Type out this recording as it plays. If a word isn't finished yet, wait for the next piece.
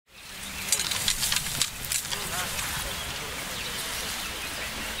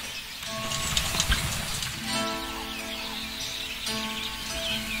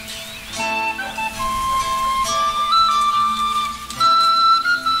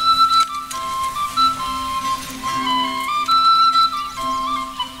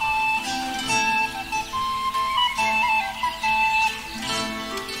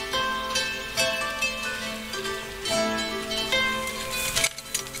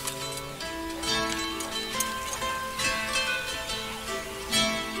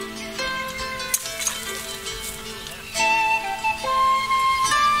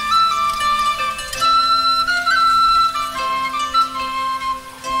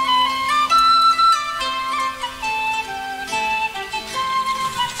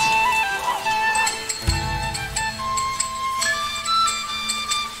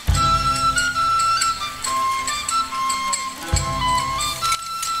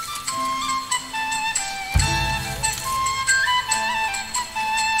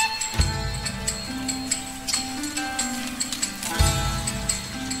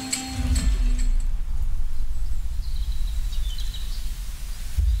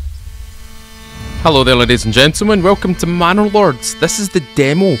Hello there ladies and gentlemen, welcome to Manor Lords. This is the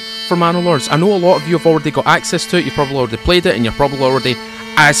demo for Manor Lords. I know a lot of you have already got access to it, you've probably already played it, and you're probably already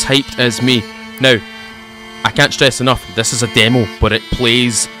as hyped as me. Now, I can't stress enough, this is a demo, but it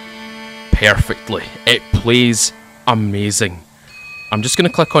plays perfectly. It plays amazing. I'm just going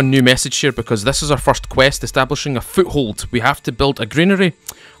to click on new message here because this is our first quest, establishing a foothold. We have to build a granary,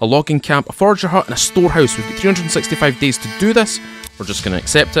 a logging camp, a forager hut, and a storehouse. We've got 365 days to do this. We're just going to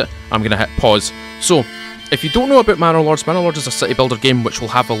accept it. I'm going to hit pause. So, if you don't know about Manor Lords is a city builder game which will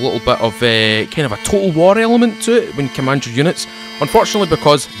have a little bit of kind of a total war element to it when you command your units. Unfortunately,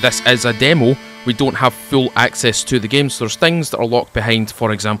 because this is a demo, we don't have full access to the game, so there's things that are locked behind,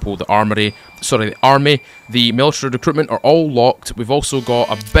 for example, the army, the military recruitment are all locked. We've also got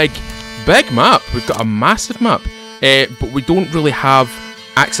a big map. We've got a massive map, but we don't really have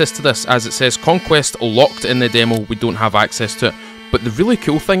access to this. As it says, conquest locked in the demo, we don't have access to it. But the really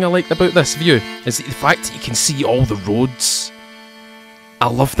cool thing I like about this view is the fact that you can see all the roads. I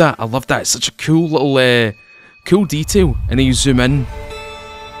love that. I love that. It's such a cool little, cool detail. And then you zoom in,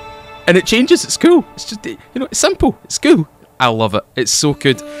 and it changes. It's cool. It's just, you know, it's simple. It's cool. I love it. It's so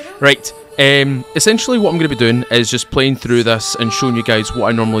good. Right. Essentially, what I'm going to be doing is just playing through this and showing you guys what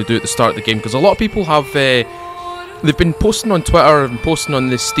I normally do at the start of the game, because a lot of people have, they've been posting on Twitter and posting on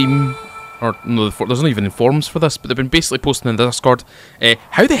the Steam. Or, no, there's not even forums for this, but they've been basically posting in the Discord,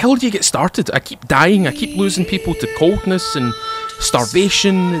 how the hell do you get started? I keep dying, I keep losing people to coldness and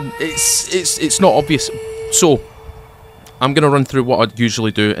starvation, and it's not obvious. So, I'm going to run through what I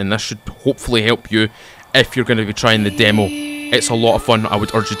usually do, and this should hopefully help you if you're going to be trying the demo. It's a lot of fun, I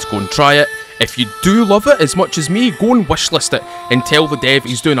would urge you to go and try it. If you do love it as much as me, go and wishlist it, and tell the dev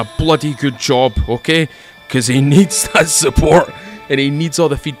he's doing a bloody good job, okay? Because he needs that support. And he needs all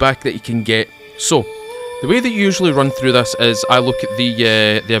the feedback that he can get. So, the way that you usually run through this is I look at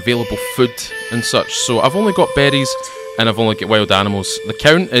the available food and such. So, I've only got berries and I've only got wild animals. The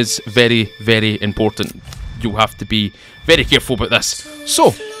count is very, very important. You'll have to be very careful about this.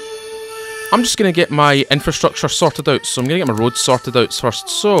 So, I'm just going to get my infrastructure sorted out. So, I'm going to get my roads sorted out first.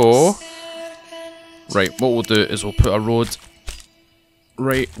 So, right, what we'll do is we'll put a road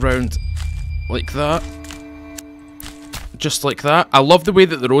right round like that. Just like that. I love the way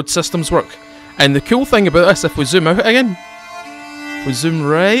that the road systems work. And the cool thing about this, if we zoom out again, we zoom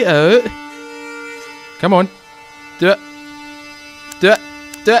right out. Come on. Do it. Do it.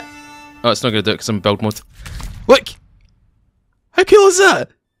 Do it. Oh, it's not going to do it because I'm in build mode. Look! How cool is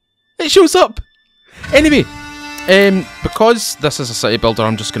that? It shows up. Anyway, because this is a city builder,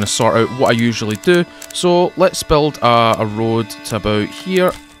 I'm just going to sort out what I usually do. So, let's build a road to about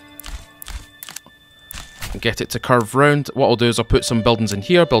here. Get it to curve round. What I'll do is I'll put some buildings in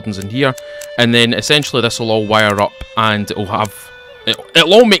here, and then essentially this will all wire up, and it'll have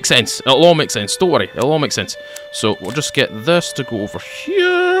it'll all make sense. It'll all make sense. Don't worry, it'll all make sense. So we'll just get this to go over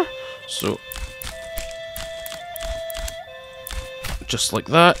here. So just like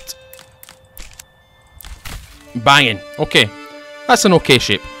that. Banging. Okay, that's an okay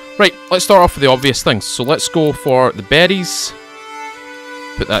shape. Right, let's start off with the obvious things. So let's go for the berries.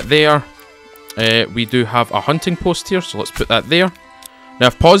 Put that there. We do have a hunting post here, so let's put that there. Now,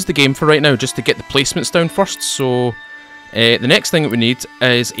 I've paused the game for right now just to get the placements down first, so the next thing that we need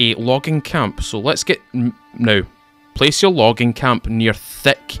is a logging camp. So let's get... Now, place your logging camp near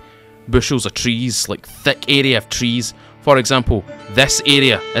thick bushels of trees, like thick area of trees. For example, this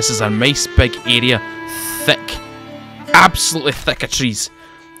area. This is a nice big area, thick, absolutely thick of trees.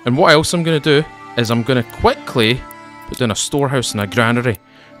 And what else I'm going to do is I'm going to quickly put down a storehouse and a granary.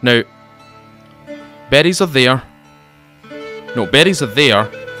 Now, berries are there. No, berries are there.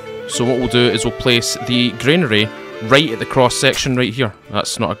 So what we'll do is we'll place the granary right at the cross section right here.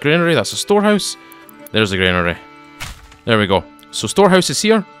 That's not a granary, that's a storehouse. There's a granary. There we go. So storehouse is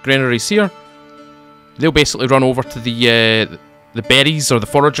here, granary's here. They'll basically run over to the berries or the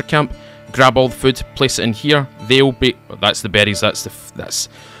forager camp, grab all the food, place it in here. They'll be... That's the berries, that's...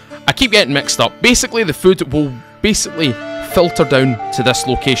 I keep getting mixed up. Basically, the food will basically filter down to this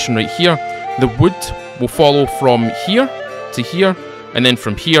location right here. The wood will follow from here to here, and then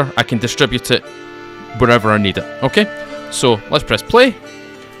from here I can distribute it wherever I need it. Okay, so let's press play,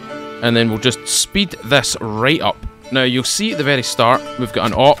 and then we'll just speed this right up. Now you'll see at the very start we've got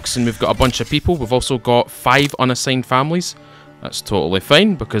an ox and we've got a bunch of people. We've also got 5 unassigned families. That's totally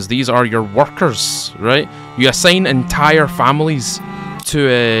fine because these are your workers, right? You assign entire families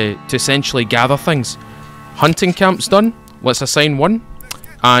to essentially gather things. Hunting camp's done. Let's assign 1.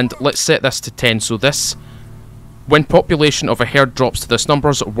 And let's set this to 10. So this, when population of a herd drops to this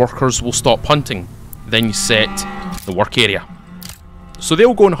numbers, workers will stop hunting. Then you set the work area. So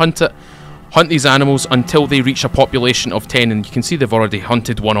they'll go and hunt it. hunt these animals until they reach a population of 10, and you can see they've already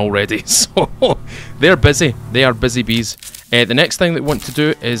hunted one already, so they're busy. They are busy bees. The next thing that we want to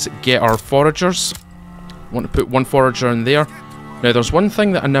do is get our foragers. I want to put one forager in there. Now there's one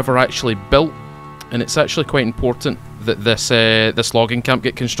thing that I never actually built, and it's actually quite important that this logging camp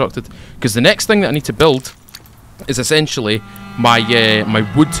get constructed, because the next thing that I need to build is essentially my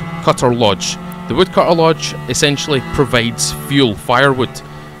wood cutter lodge. The wood cutter lodge essentially provides fuel, firewood.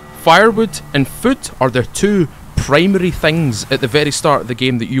 Firewood and food are the two primary things at the very start of the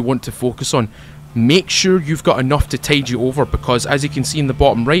game that you want to focus on. Make sure you've got enough to tide you over, because as you can see in the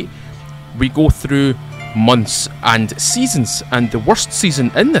bottom right, we go through months and seasons, and the worst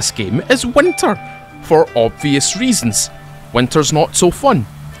season in this game is winter, for obvious reasons. Winter's not so fun.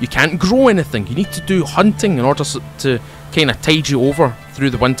 You can't grow anything. You need to do hunting in order to kind of tide you over through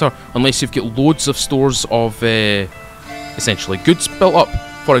the winter, unless you've got loads of stores of essentially goods built up.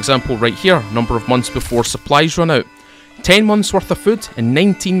 For example, right here, number of months before supplies run out. 10 months worth of food and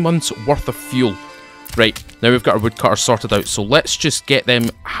 19 months worth of fuel. Right, now we've got our woodcutters sorted out, so let's just get them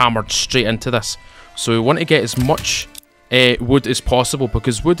hammered straight into this. So we want to get as much wood as possible,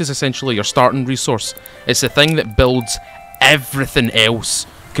 because wood is essentially your starting resource. It's the thing that builds everything else.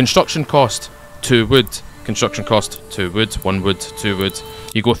 Construction cost, 2 wood. Construction cost, 2 wood, 1 wood, 2 wood.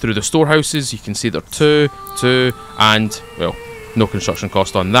 You go through the storehouses, you can see they're 2, 2, and, well, no construction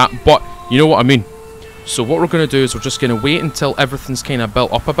cost on that, but you know what I mean. So what we're going to do is we're just going to wait until everything's kind of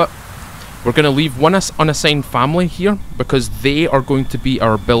built up a bit. We're going to leave one unassigned family here, because they are going to be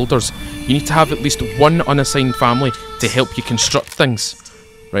our builders. You need to have at least one unassigned family to help you construct things.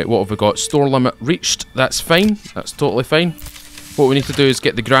 Right, what have we got? Store limit reached. That's fine. That's totally fine. What we need to do is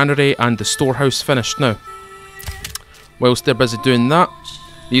get the granary and the storehouse finished now. Whilst they're busy doing that,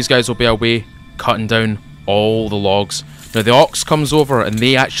 these guys will be away cutting down all the logs. Now the ox comes over and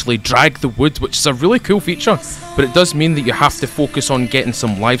they actually drag the wood, which is a really cool feature, but it does mean that you have to focus on getting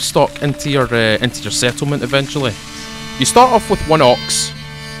some livestock into your settlement eventually. You start off with 1 ox.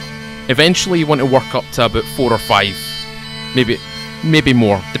 Eventually you want to work up to about 4 or 5. Maybe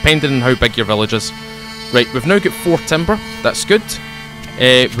more, depending on how big your village is. Right, we've now got 4 timber. That's good.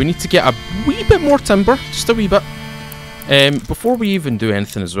 We need to get a wee bit more timber, just a wee bit. Before we even do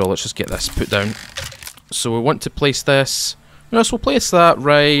anything as well, let's just get this put down. So we want to place this. No, so we'll place that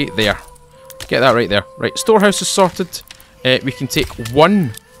right there. Get that right there. Right, storehouse is sorted. We can take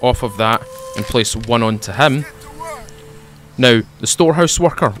 1 off of that and place 1 onto him. Now, the storehouse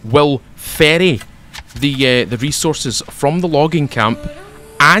worker will ferry the resources from the logging camp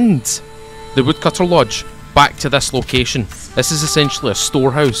and the woodcutter lodge back to this location. This is essentially a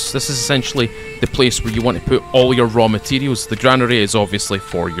storehouse. This is essentially the place where you want to put all your raw materials. The granary is obviously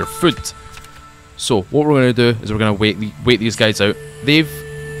for your food. So what we're going to do is we're going to wait these guys out.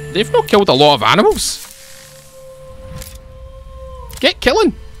 They've not killed a lot of animals. Get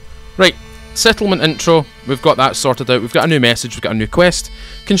killing. Right, settlement intro. We've got that sorted out. We've got a new message. We've got a new quest.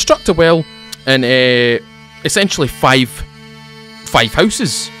 Construct a well in essentially 5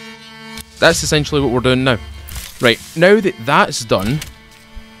 houses. That's essentially what we're doing now. Right, now that that's done,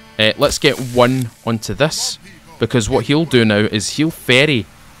 let's get 1 onto this, because what he'll do now is he'll ferry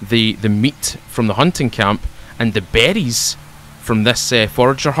the meat from the hunting camp and the berries from this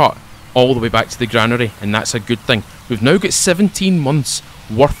forager hut all the way back to the granary, and that's a good thing. We've now got 17 months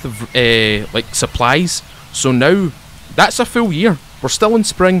worth of like supplies, so now that's a full year. We're still in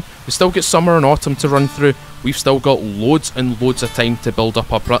spring, we still get summer and autumn to run through. We've still got loads and loads of time to build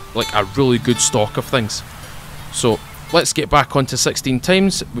up a really good stock of things. So let's get back onto 16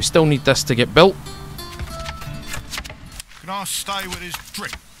 times. We still need this to get built. Can I stay with his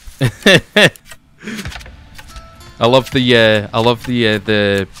drink? I love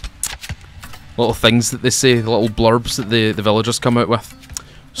the little things that they say, the little blurbs that the villagers come out with.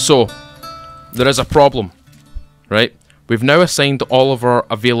 So there is a problem, right? We've now assigned all of our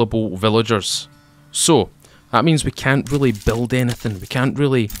available villagers. So that means we can't really build anything. We can't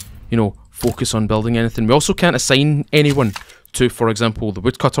really, you know, focus on building anything. We also can't assign anyone to, for example, the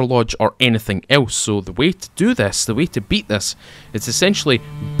woodcutter lodge or anything else. So the way to do this, the way to beat this, is essentially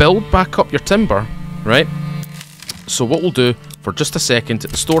build back up your timber, right? So what we'll do for just a second,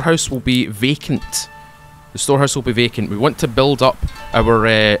 the storehouse will be vacant. The storehouse will be vacant. We want to build up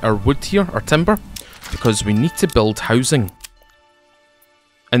our wood here, our timber, because we need to build housing.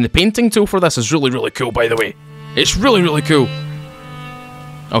 And the painting tool for this is really, really cool, by the way. It's really, really cool.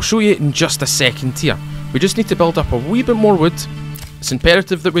 I'll show you in just a second here. We just need to build up a wee bit more wood. It's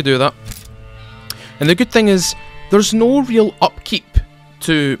imperative that we do that. And the good thing is, there's no real upkeep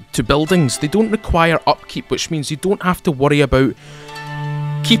to buildings. They don't require upkeep, which means you don't have to worry about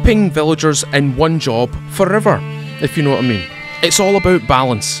keeping villagers in one job forever, if you know what I mean. It's all about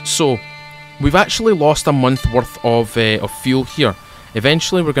balance. So we've actually lost a month worth of fuel here.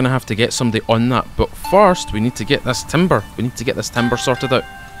 Eventually we're going to have to get somebody on that, but first we need to get this timber. We need to get this timber sorted out.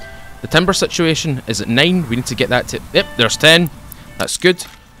 The timber situation is at 9. We need to get that to... Yep, there's 10. That's good.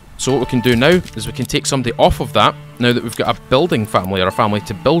 So what we can do now is we can take somebody off of that, now that we've got a building family, or a family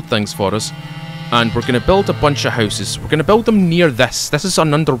to build things for us. And we're going to build a bunch of houses. We're going to build them near this. This is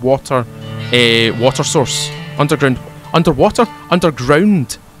an underwater water source. Underground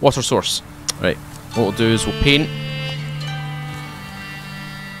water source. Right, what we'll do is we'll paint.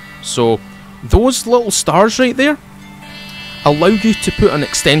 So, those little stars right there allow you to put an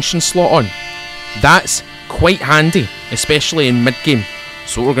extension slot on. That's quite handy, especially in mid-game.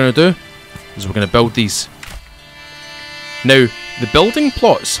 So what we're going to do is we're going to build these. Now, the building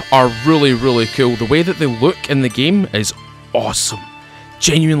plots are really, really cool. The way that they look in the game is awesome.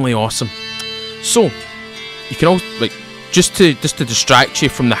 Genuinely awesome. So, you can also, like, just to distract you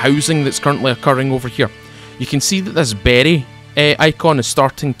from the housing that's currently occurring over here, you can see that this berry icon is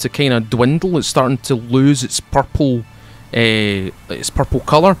starting to kind of dwindle. It's starting to lose its purple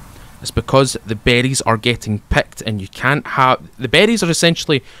colour. It's because the berries are getting picked, and you can't have... The berries are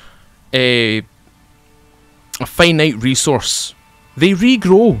essentially a finite resource. They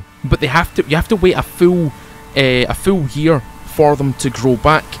regrow, but you have to wait a full year for them to grow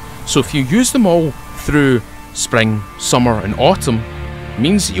back. So if you use them all through spring, summer, and autumn,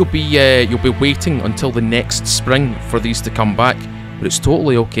 means that you'll be waiting until the next spring for these to come back. But it's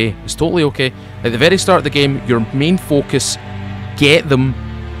totally okay. It's totally okay. At the very start of the game, your main focus, get them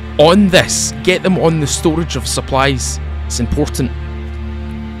on this. Get them on the storage of supplies. It's important.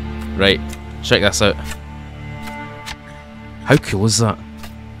 Right, check this out. How cool is that?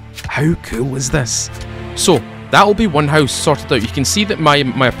 How cool is this? So, that'll be one house sorted out. You can see that my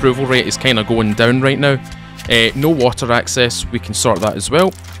approval rate is kind of going down right now. No water access, we can sort that as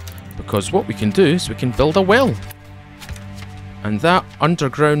well. Because what we can do is we can build a well. And that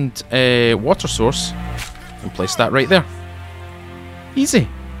underground water source, and place that right there. Easy.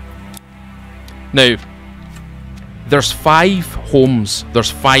 Now, there's 5 homes, there's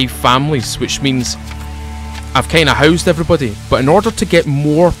 5 families, which means I've kind of housed everybody. But in order to get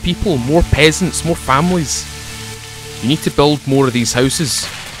more people, more peasants, more families, you need to build more of these houses.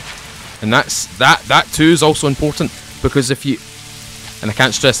 And that too is also important, because if you, and I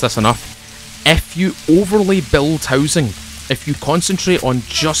can't stress this enough, if you overly build housing, if you concentrate on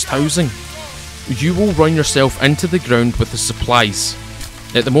just housing, you will run yourself into the ground with the supplies.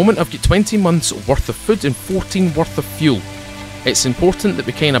 At the moment I've got 20 months worth of food and 14 worth of fuel. It's important that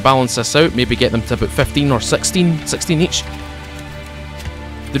we kind of balance this out, maybe get them to about 15 or 16 each.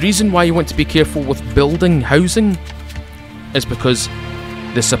 The reason why you want to be careful with building housing is because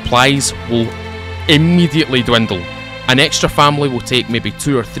the supplies will immediately dwindle. An extra family will take maybe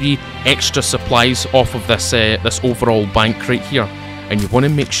 2 or 3 extra supplies off of this this overall bank right here, and you want to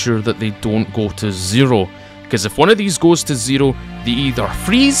make sure that they don't go to 0, because if one of these goes to 0, they either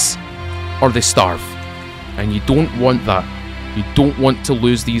freeze or they starve, and you don't want that. You don't want to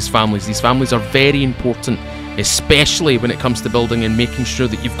lose these families. These families are very important, especially when it comes to building and making sure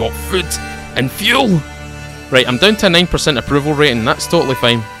that you've got food and fuel. Right, I'm down to a 9% approval rating. That's totally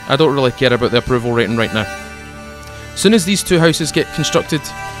fine. I don't really care about the approval rating right now. As soon as these 2 houses get constructed,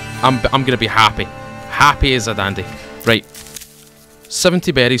 I'm going to be happy. Happy as a dandy. Right,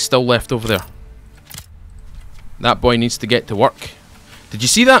 70 berries still left over there. That boy needs to get to work. Did you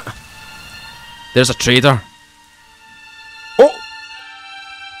see that? There's a trader. Oh!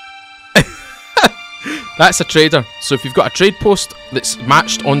 That's a trader. So if you've got a trade post that's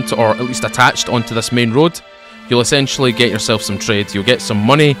matched onto, or at least attached onto this main road, you'll essentially get yourself some trade. You'll get some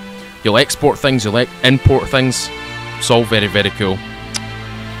money, you'll export things, you'll import things. It's all very, very cool.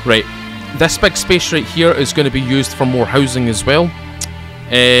 Right, this big space right here is going to be used for more housing as well.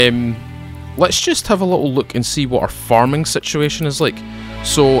 Let's just have a little look and see what our farming situation is like.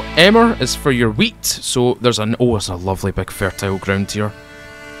 So, emmer is for your wheat. So, there's a lovely big fertile ground here.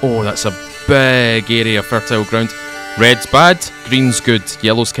 Oh, that's a big area of fertile ground. Red's bad, green's good,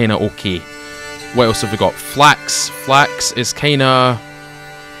 yellow's kind of okay. What else have we got? Flax. Flax is kind of...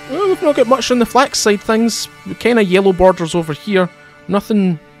 Well, we've not got much on the flax side things. Kind of yellow borders over here.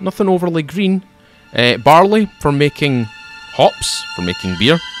 Nothing overly green. Barley for making hops, for making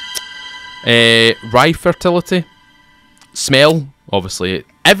beer. Rye fertility. Smell, obviously.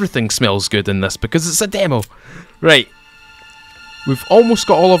 Everything smells good in this because it's a demo. Right. We've almost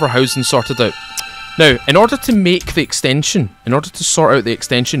got all of our housing sorted out. Now, in order to make the extension, in order to sort out the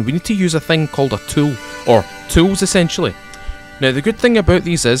extension, we need to use a thing called a tool, or tools essentially. Now the good thing about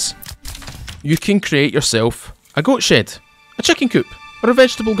these is you can create yourself a goat shed, a chicken coop, or a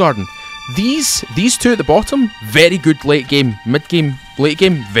vegetable garden. These two at the bottom, very good late game. Mid game, late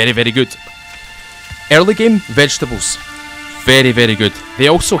game, very, very good. Early game, vegetables, very, very good. They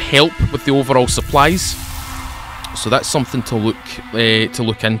also help with the overall supplies, so that's something to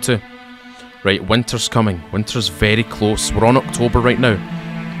look into. Right, winter's coming. Winter's very close. We're on October right now.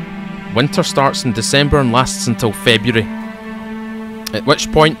 Winter starts in December and lasts until February, at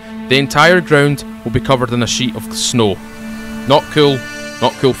which point the entire ground will be covered in a sheet of snow. Not cool.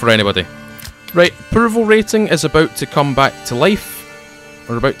 Not cool for anybody. Right, approval rating is about to come back to life.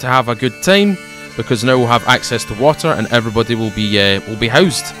 We're about to have a good time because now we'll have access to water and everybody will be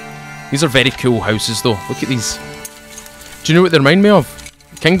housed. These are very cool houses though. Look at these. Do you know what they remind me of?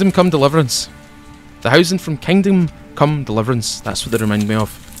 Kingdom Come Deliverance. The housing from Kingdom Come Deliverance. That's what they remind me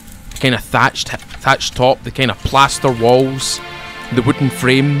of. The kind of thatched top, the kind of plaster walls, the wooden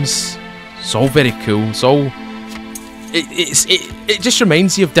frames. It's all very cool. It's all. It just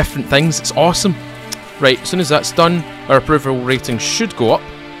reminds you of different things. It's awesome. Right, as soon as that's done, our approval rating should go up.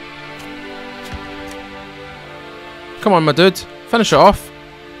 Come on, my dude. Finish it off.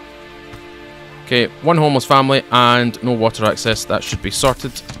 Okay, one homeless family and no water access. That should be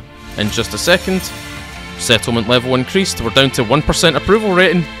sorted in just a second. Settlement level increased. We're down to 1% approval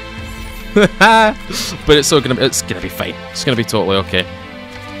rating. But it's gonna be fine. It's gonna be totally okay.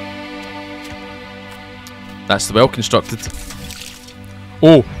 That's the well constructed.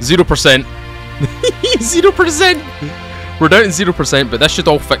 Oh, 0%. 0%! We're down to 0%, but this should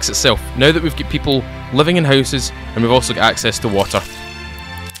all fix itself. Now that we've got people living in houses, and we've also got access to water.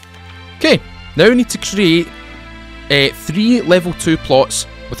 Okay, now we need to create 3 level 2 plots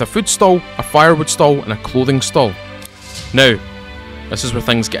with a food stall, a firewood stall, and a clothing stall. Now, this is where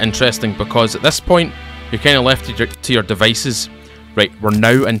things get interesting, because at this point, you're kind of left to your devices. Right, we're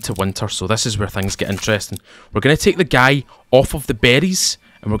now into winter, so this is where things get interesting. We're going to take the guy off of the berries,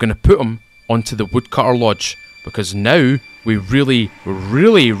 and we're going to put him onto the woodcutter lodge, because now we really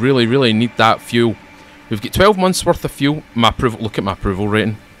need that fuel. We've got 12 months worth of fuel. Look at my approval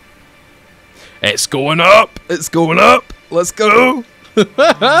rating. It's going up! It's going up! Let's go!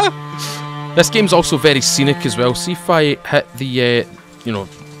 This game's also very scenic as well. See if I hit the,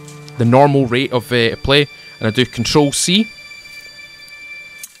 the normal rate of play, and I do Control C.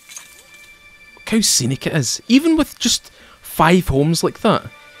 How scenic it is, even with just 5 homes like that,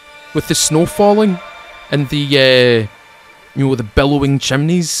 with the snow falling and the the billowing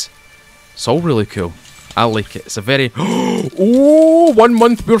chimneys. It's all really cool. I like it. It's a very 1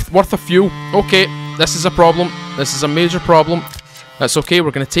 month worth of fuel. Okay, this is a problem. This is a major problem. That's okay.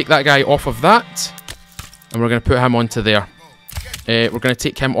 We're going to take that guy off of that, and we're going to put him onto there. We're going to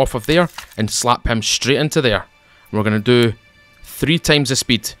take him off of there and slap him straight into there. And we're going to do 3 times the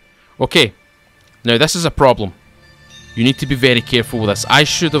speed. Okay. Now this is a problem. You need to be very careful with this. I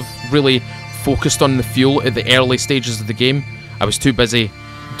should have really focused on the fuel at the early stages of the game. I was too busy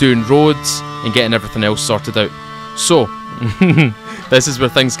doing roads and getting everything else sorted out. So, this is where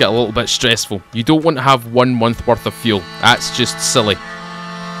things get a little bit stressful. You don't want to have 1 month worth of fuel. That's just silly.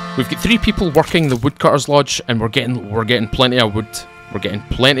 We've got 3 people working the woodcutter's lodge, and we're getting plenty of wood. We're getting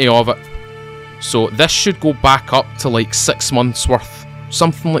plenty of it. So this should go back up to like 6 months worth.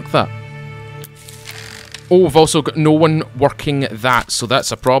 Something like that. Oh, we've also got no one working that, so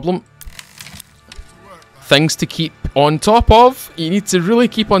that's a problem. Things to keep on top of. You need to really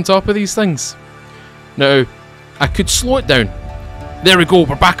keep on top of these things. Now, I could slow it down. There we go,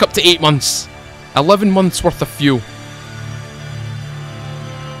 we're back up to 8 months. 11 months worth of fuel.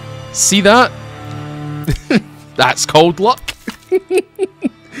 See that? That's called luck.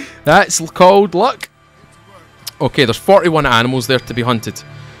 That's called luck. Okay, there's 41 animals there to be hunted.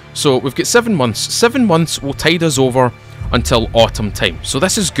 So we've got 7 months. 7 months will tide us over until autumn time. So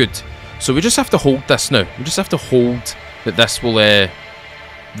this is good. So we just have to hold this now. We just have to hold that this will,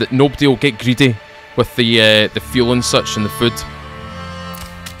 that nobody will get greedy with the fuel and such and the food.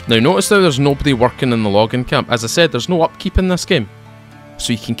 Now notice now there's nobody working in the logging camp. As I said, there's no upkeep in this game.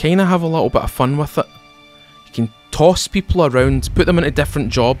 So you can kind of have a little bit of fun with it. You can toss people around, put them into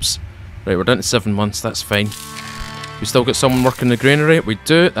different jobs. Right, we're down to 7 months, that's fine. We still got someone working the granary. We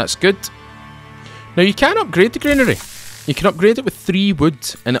do, that's good. Now you can upgrade the granary. You can upgrade it with 3 wood,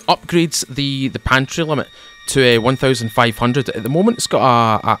 and it upgrades the pantry limit to 1,500. At the moment it's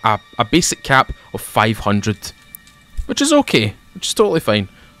got a basic cap of 500, which is okay, which is totally fine.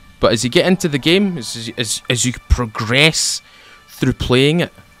 But as you get into the game, as you progress through playing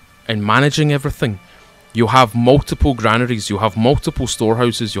it and managing everything, you'll have multiple granaries, you'll have multiple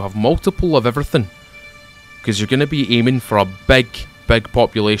storehouses, you'll have multiple of everything. because you're going to be aiming for a big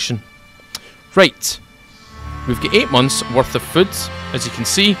population. Right, we've got 8 months worth of food. As you can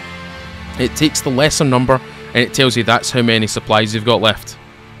see, it takes the lesser number and it tells you that's how many supplies you've got left.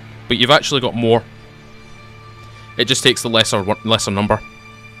 But you've actually got more. It just takes the lesser number.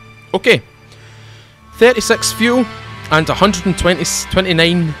 Okay, 36 fuel and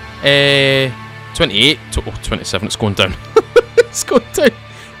 129, 28, oh, 27, it's going down. It's going down.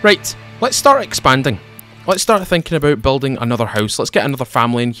 Right, let's start expanding. Let's start thinking about building another house. Let's get another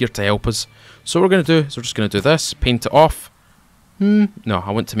family in here to help us. So what we're going to do is we're just going to do this, paint it off. No,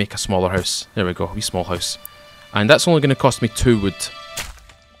 I want to make a smaller house. There we go, a wee small house. And that's only going to cost me 2 wood.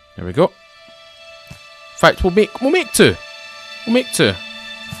 There we go. In fact, we'll make 2. We'll make 2.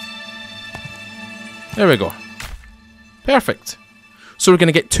 There we go. Perfect. So we're going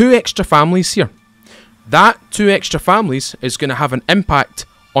to get 2 extra families here. That 2 extra families is going to have an impact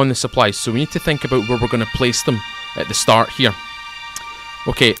on the supplies. So we need to think about where we're going to place them at the start here.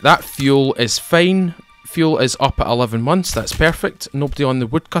 Okay, that fuel is fine. Fuel is up at 11 months. That's perfect. Nobody on the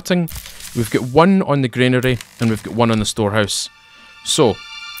wood cutting. We've got 1 on the granary and we've got 1 on the storehouse. So,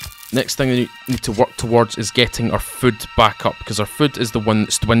 next thing we need to work towards is getting our food back up, because our food is the one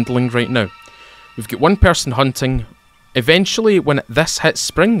that's dwindling right now. We've got 1 person hunting. Eventually, when this hits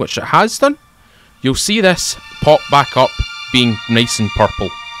spring, which it has done, you'll see this pop back up being nice and purple.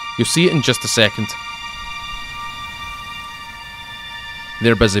 You'll see it in just a second.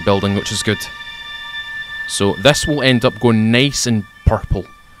 They're busy building, which is good. So this will end up going nice and purple,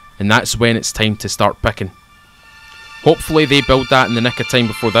 and that's when it's time to start picking. Hopefully they build that in the nick of time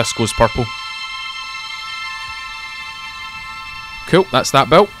before this goes purple. Cool, that's that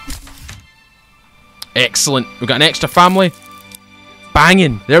built. Excellent, we've got an extra family.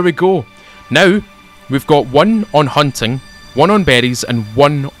 Banging, there we go. Now, we've got 1 on hunting, 1 on berries, and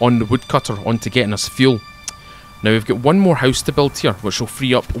 1 on the woodcutter onto getting us fuel. Now we've got 1 more house to build here, which will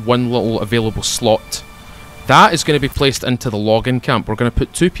free up 1 little available slot. That is going to be placed into the logging camp. We're going to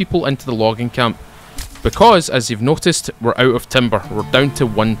put 2 people into the logging camp, because, as you've noticed, we're out of timber. We're down to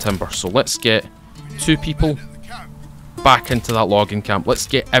 1 timber. So let's get 2 people back into that logging camp. Let's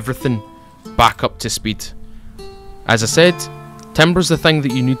get everything back up to speed. As I said, timber's the thing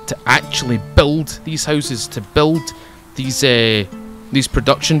that you need to actually build these houses, to build these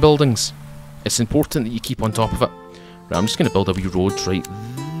production buildings. It's important that you keep on top of it. Right, I'm just going to build a wee road right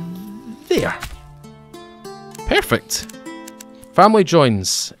there. Perfect. Family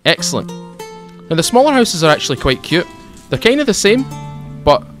joins. Excellent. Now the smaller houses are actually quite cute. They're kind of the same,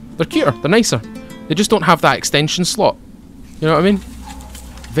 but they're cuter, they're nicer. They just don't have that extension slot. You know what I mean?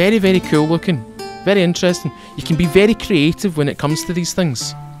 Very, very cool looking. Very interesting. You can be very creative when it comes to these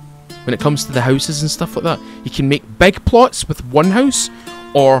things. When it comes to the houses and stuff like that. You can make big plots with 1 house,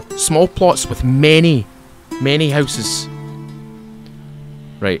 or small plots with many houses.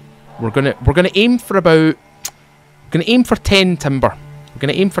 Right. We're gonna aim for about... We're going to aim for 10 timber. We're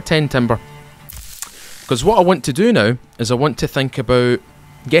going to aim for 10 timber. Because what I want to do now is I want to think about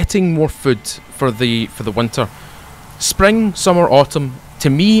getting more food for the winter. Spring, summer, autumn, to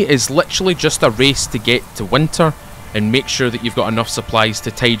me, is literally just a race to get to winter and make sure that you've got enough supplies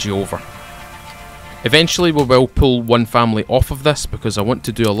to tide you over. Eventually we will pull 1 family off of this, because I want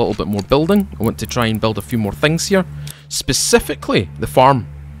to do a little bit more building. I want to try and build a few more things here. Specifically, the farm.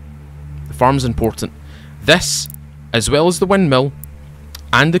 The farm's important. This, as well as the windmill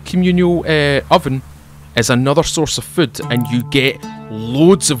and the communal oven, is another source of food, and you get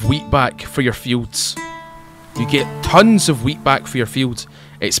loads of wheat back for your fields. You get tons of wheat back for your fields.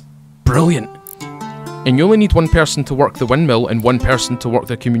 It's brilliant. And you only need 1 person to work the windmill and 1 person to work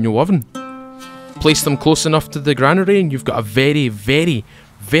the communal oven. Place them close enough to the granary and you've got a very, very,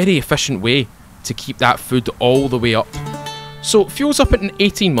 very efficient way to keep that food all the way up. So fuel's up in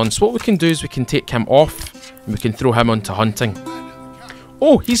 18 months. What we can do is we can take him off and we can throw him onto hunting.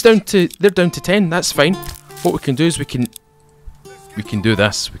 Oh, they're down to 10, that's fine. What we can do is we can do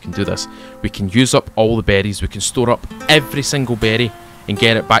this. We can use up all the berries. We can store up every single berry and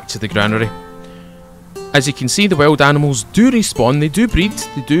get it back to the granary. As you can see, the wild animals do respawn. They do breed.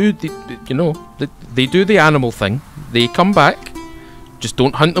 They do the animal thing. They come back. Just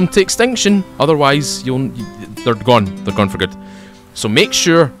don't hunt them to extinction. Otherwise, they're gone. They're gone for good. So make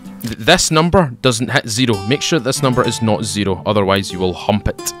sure that this number doesn't hit 0. Make sure this number is not 0. Otherwise, you will hump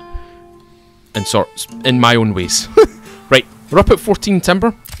it. In my own ways. Right, we're up at 14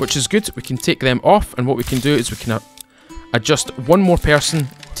 timber, which is good. We can take them off, and what we can do is we can adjust 1 more person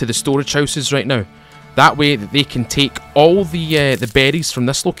to the storage houses right now. That way that they can take all the berries from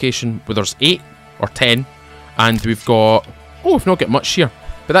this location, where there's 8 or 10, and we've got... Oh, we've not got much here,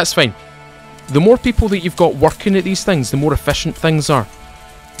 but that's fine. the more people that you've got working at these things, the more efficient things are.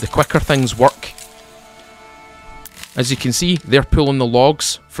 The quicker things work. As you can see, they're pulling the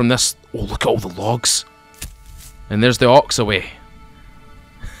logs from this. Oh, look at all the logs. And there's the ox away.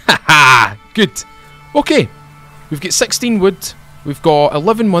 Haha! Good. Okay. We've got 16 wood. We've got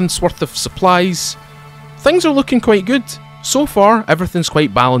 11 months worth of supplies. Things are looking quite good. So far, everything's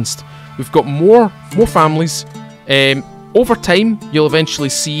quite balanced. We've got more families. Over time, you'll eventually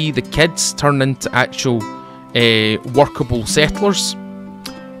see the kids turn into actual workable settlers.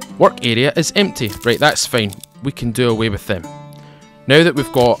 Work area is empty. Right, that's fine. We can do away with them. Now that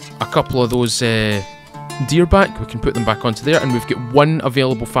we've got a couple of those deer back, we can put them back onto there, and we've got one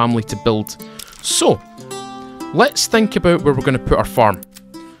available family to build. So, let's think about where we're going to put our farm.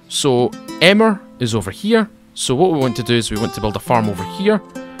 So, Emmer is over here. So what we want to do is we want to build a farm over here,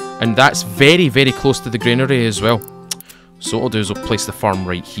 and that's very, very close to the granary as well. So what we'll do is we'll place the farm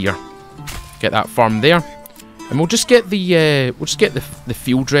right here. Get that farm there, and we'll just get the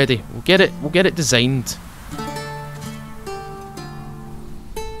field ready. We'll get it designed.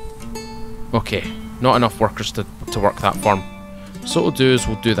 Okay, not enough workers to work that farm. So what we'll do is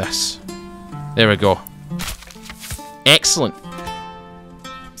we'll do this. There we go. Excellent.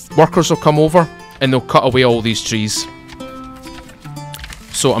 Workers will come over and they'll cut away all these trees.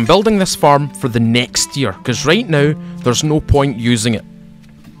 So I'm building this farm for the next year, because right now there's no point using it.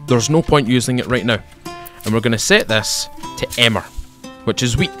 There's no point using it right now. And we're going to set this to Emmer, which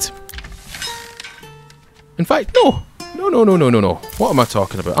is wheat. In fact, no. No. What am I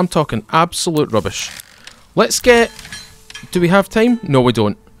talking about? I'm talking absolute rubbish. Let's get... Do we have time? No, we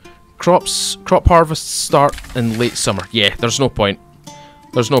don't. Crop harvests start in late summer. Yeah, there's no point.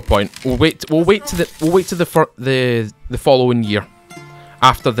 There's no point. We'll wait to the following year,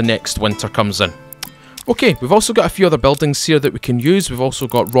 after the next winter comes in. Okay, we've also got a few other buildings here that we can use. We've also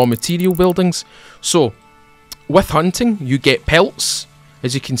got raw material buildings. So, with hunting, you get pelts.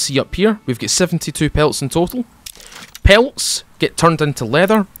 As you can see up here, we've got 72 pelts in total. Pelts get turned into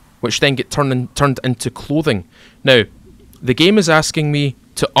leather, which then get turned into clothing. Now, the game is asking me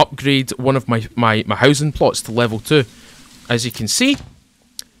to upgrade one of my housing plots to level 2. As you can see,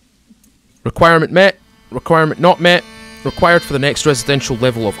 requirement met, requirement not met, required for the next residential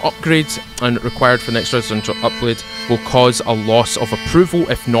level of upgrades, and required for the next residential upgrade will cause a loss of approval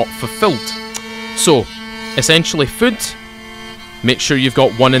if not fulfilled. So, essentially food, make sure you've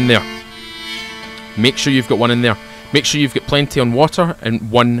got one in there. Make sure you've got one in there. Make sure you've got plenty on water and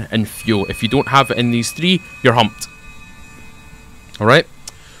one in fuel. If you don't have it in these three, you're humped. Alright?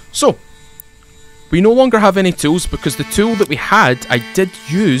 So, we no longer have any tools, because the tool that we had, I did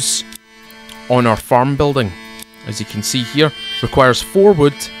use on our farm building. As you can see here, requires 4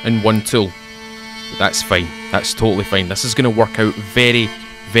 wood and 1 tool. That's fine. That's totally fine. This is going to work out very,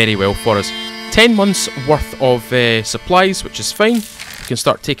 very well for us. 10 months worth of supplies, which is fine. We can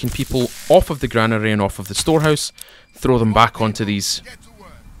start taking people off of the granary and off of the storehouse, throw them back onto these.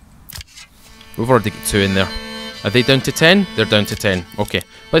 We've already got 2 in there. Are they down to 10? They're down to 10. Okay,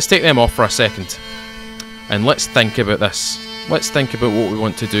 let's take them off for a second. And let's think about this. Let's think about what we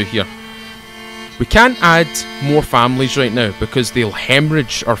want to do here. We can't add more families right now, because they'll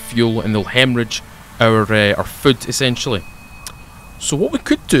hemorrhage our fuel and they'll hemorrhage our food, essentially. So what we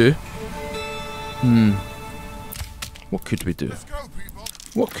could do... What could we do?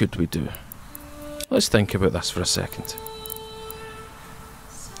 What could we do? Let's think about this for a second.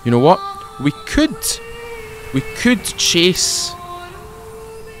 You know what? We could chase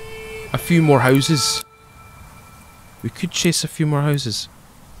a few more houses. We could chase a few more houses.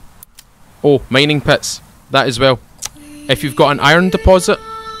 Oh, mining pits. That as well. If you've got an iron deposit,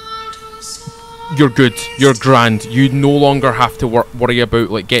 you're good. You're grand. You no longer have to worry about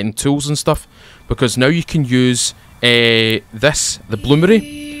like getting tools and stuff, because now you can use the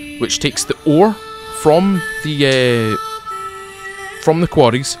bloomery, which takes the ore from the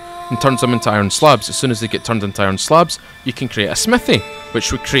quarries and turns them into iron slabs. As soon as they get turned into iron slabs, you can create a smithy,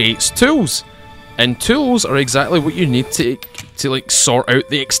 which creates tools. And tools are exactly what you need to like sort out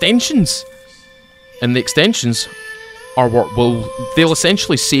the extensions. And the extensions are what they'll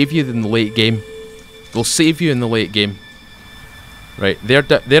essentially save you in the late game. They'll save you in the late game. Right,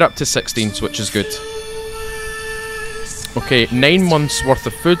 they're up to 16, which is good. Okay, 9 months worth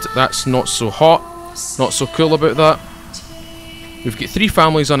of food. That's not so hot. Not so cool about that. We've got 3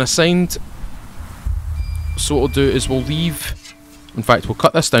 families unassigned. So what we'll do is we'll leave. In fact, we'll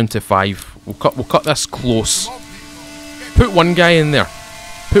cut this down to 5. We'll cut this close. Put 1 guy in there.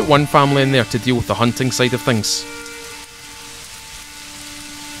 Put 1 family in there to deal with the hunting side of things.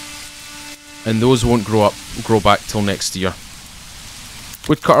 And those won't grow back till next year.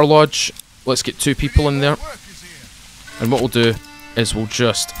 Woodcutter Lodge. let's get 2 people in there. Workers here. And what we'll do is we'll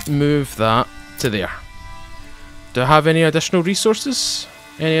just move that to there. Do I have any additional resources?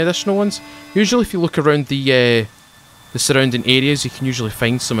 Any additional ones? Usually if you look around the surrounding areas, you can usually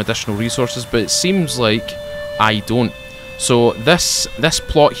find some additional resources, but it seems like I don't. So this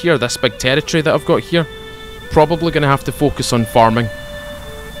plot here, this big territory that I've got here, probably going to have to focus on farming.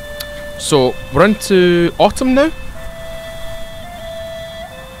 So we're into autumn now.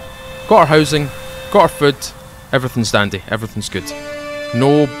 Got our housing, got our food, everything's dandy, everything's good.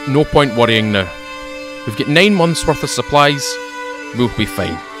 No point worrying now. We've got 9 months worth of supplies. We'll be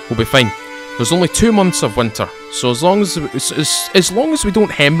fine. We'll be fine. There's only 2 months of winter, so as long as we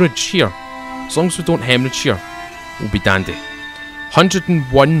don't hemorrhage here, we'll be dandy.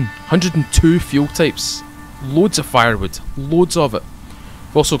 101, 102 fuel types, loads of firewood, loads of it.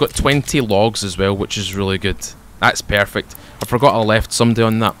 We've also got 20 logs as well, which is really good. That's perfect. I forgot I left somebody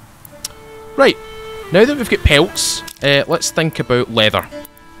on that. Right, now that we've got pelts, let's think about leather.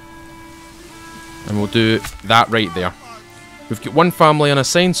 And we'll do that right there. We've got 1 family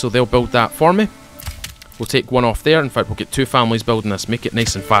unassigned, so they'll build that for me. We'll take 1 off there. In fact, we'll get 2 families building this. Make it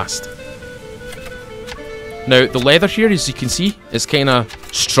nice and fast. Now, the leather here, as you can see, is kind of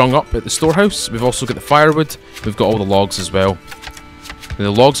strung up at the storehouse. We've also got the firewood. We've got all the logs as well. And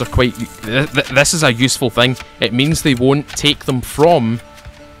the logs are quite... This is a useful thing. It means they won't take them from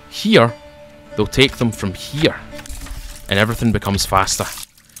here. They'll take them from here. And everything becomes faster.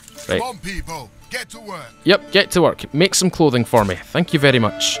 Right. Come on, people. Get to work. Yep, get to work. Make some clothing for me. Thank you very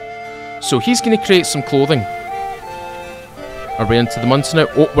much. So he's going to create some clothing. Are we into the months now?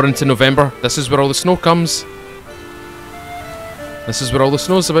 Oh, we're into November. This is where all the snow comes. This is where all the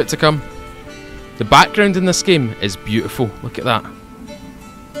snow's about to come. The background in this game is beautiful. Look at that.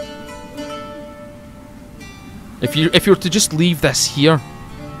 If you were to just leave this here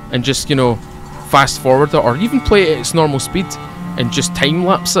and just, you know, fast forward it, or even play it at its normal speed and just time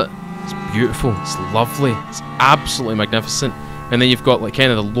lapse it, it's beautiful. It's lovely. It's absolutely magnificent. And then you've got like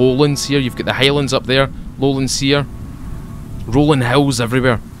kind of the lowlands here. You've got the highlands up there, lowlands here, rolling hills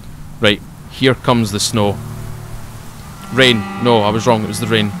everywhere. Right, here comes the snow. Rain. No, I was wrong. It was the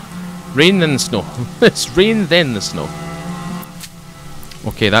rain. Rain then the snow. It's rain then the snow.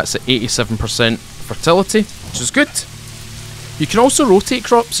 Okay, that's at 87% fertility, which is good. You can also rotate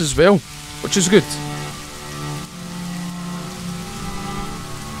crops as well, which is good.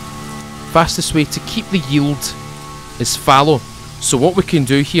 Fastest way to keep the yield is fallow. So what we can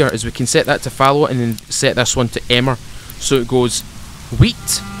do here is we can set that to fallow and then set this one to emmer. So it goes wheat,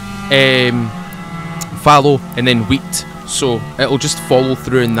 fallow, and then wheat. So it'll just follow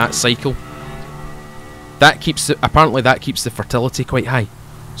through in that cycle. That keeps it, apparently that keeps the fertility quite high.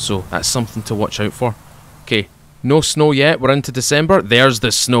 So that's something to watch out for. Okay, no snow yet. We're into December. There's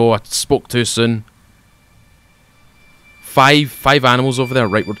the snow. I spoke too soon. Five animals over there.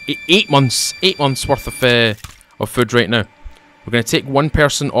 Right, we're 8 months. 8 months worth of food right now. We're going to take 1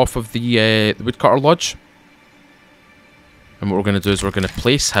 person off of the woodcutter lodge. And what we're going to do is we're going to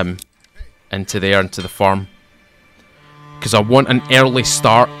place him into there, into the farm. Because I want an early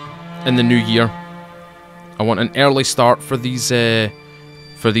start in the new year. I want an early start for these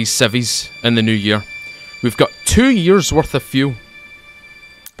civvies in the new year. We've got 2 years worth of fuel.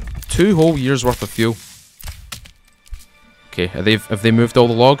 2 whole years worth of fuel. Okay, have they moved all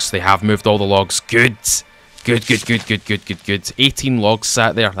the logs? They have moved all the logs. Good. Good. 18 logs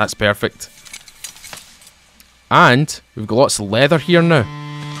sat there. That's perfect. And we've got lots of leather here now.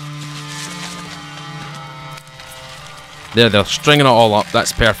 There, they're stringing it all up.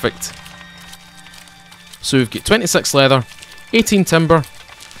 That's perfect. So we've got 26 leather, 18 timber,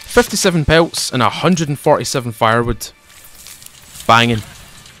 57 pelts, and 147 firewood. Banging.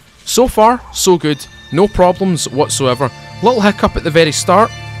 So far, so good. No problems whatsoever. Little hiccup at the very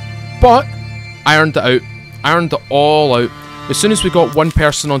start, but I ironed it out. Ironed it all out. As soon as we got 1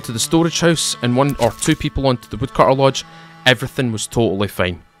 person onto the storage house and 1 or 2 people onto the woodcutter lodge, everything was totally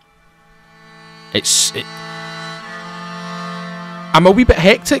fine. I'm a wee bit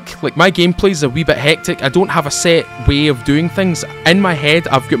hectic. Like, my gameplay's a wee bit hectic. I don't have a set way of doing things. In my head,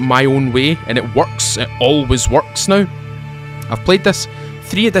 I've got my own way, and it works. It always works now. I've played this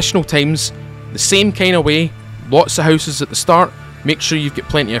 3 additional times, the same kind of way. Lots of houses at the start. Make sure you've got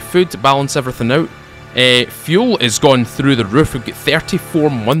plenty of food to balance everything out. Fuel is gone through the roof. We've got 34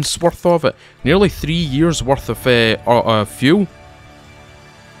 months worth of it. Nearly 3 years worth of fuel.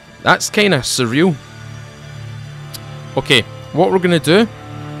 That's kind of surreal. Okay, what we're going to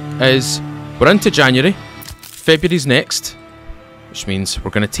do is we're into January. February's next, which means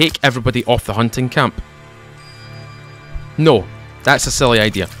we're going to take everybody off the hunting camp. No, that's a silly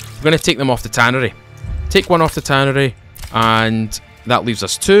idea. We're going to take them off the tannery. Take one off the tannery, and that leaves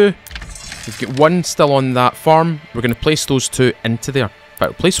us 2. We've got 1 still on that farm. We're going to place those 2 into there. In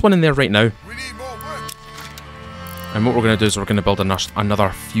fact, we'll place 1 in there right now. We need more work. And what we're going to do is we're going to build another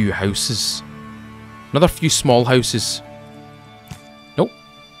few houses. Another few small houses. Nope.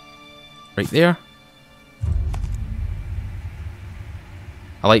 Right there.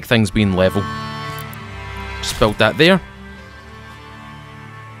 I like things being level. Just build that there.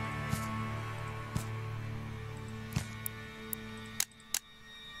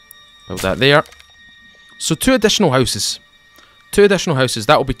 Build that there. So 2 additional houses. 2 additional houses.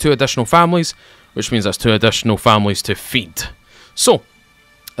 That will be 2 additional families, which means that's 2 additional families to feed. So,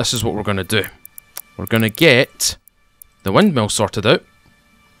 this is what we're going to do. We're going to get the windmill sorted out.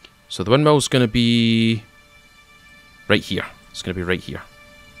 So the windmill's going to be right here. It's going to be right here.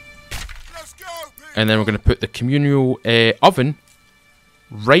 Let's go, And then we're going to put the communal oven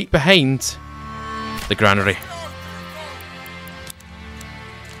right behind the granary.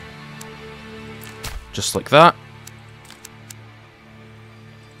 Just like that.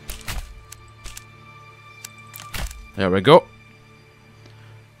 There we go.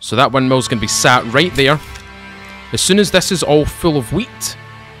 So that windmill's going to be sat right there. As soon as this is all full of wheat,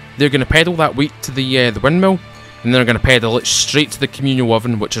 they're going to pedal that wheat to the windmill, and they're going to pedal it straight to the communal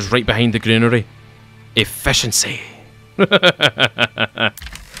oven, which is right behind the granary. Efficiency. Right,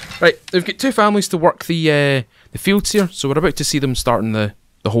 we've got 2 families to work the fields here, so we're about to see them starting the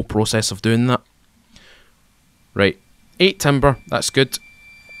whole process of doing that. Right, 8 timber, that's good.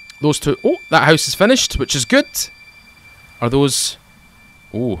 Those 2, oh, that house is finished, which is good. Are those,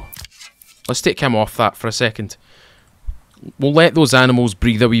 oh, let's take him off that for a second. We'll let those animals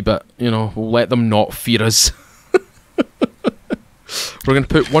breathe a wee bit, you know, we'll let them not fear us. We're going to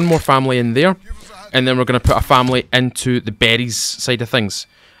put 1 more family in there, and then we're going to put a family into the berries side of things.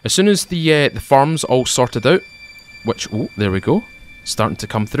 As soon as the farm's all sorted out, which, oh, there we go, starting to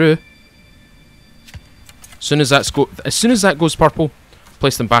come through. As soon as that goes purple,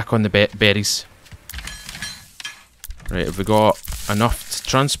 place them back on the berries. Right, have we got enough to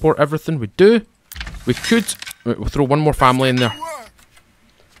transport everything? We do. We could. Right, we'll throw 1 more family in there.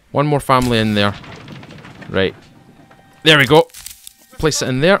 1 more family in there. Right. There we go. Place it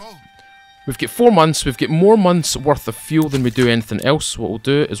in there. We've got 4 months. We've got more months worth of fuel than we do anything else. What we'll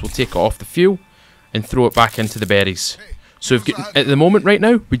do is we'll take it off the fuel and throw it back into the berries. So we've got, at the moment right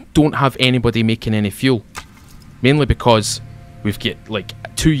now, we don't have anybody making any fuel. Mainly because we've got like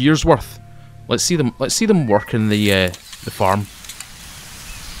 2 years worth. Let's see them working the farm.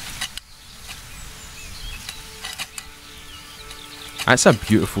 That's a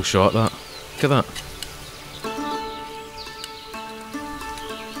beautiful shot, that. Look at that.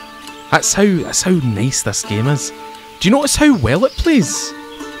 That's how nice this game is. Do you notice how well it plays?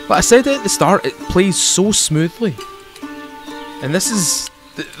 Like I said at the start, it plays so smoothly. And this is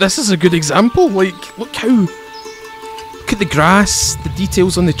a good example. Like, look at the grass, the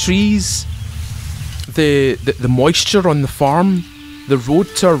details on the trees, the moisture on the farm, the road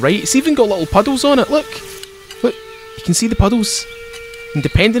to our right. It's even got little puddles on it. Look, you can see the puddles. And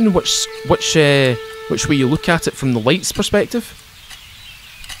depending on which way you look at it from the light's perspective,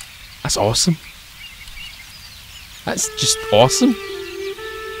 that's awesome. That's just awesome.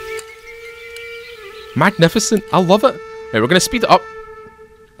 Magnificent. I love it. Right, we're going to speed it up.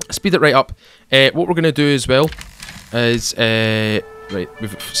 Speed it right up. What we're going to do as well is, right,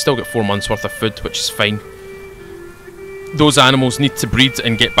 we've still got 4 months worth of food, which is fine. Those animals need to breed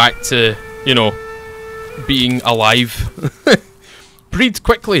and get back to, you know, being alive. Breed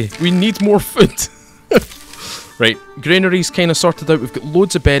quickly. We need more food. Right, granary's kind of sorted out. We've got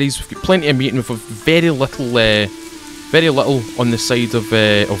loads of berries. We've got plenty of meat, and we've got very little on the side of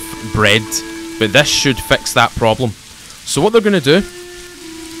bread. But this should fix that problem. So what they're going to do?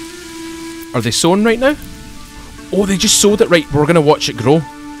 Are they sowing right now? Oh, they just sowed it. Right, we're going to watch it grow.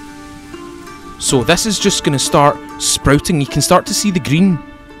 So this is just going to start sprouting. You can start to see the green.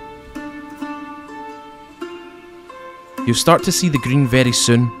 You'll start to see the green very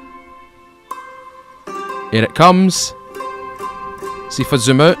soon. Here it comes. See if I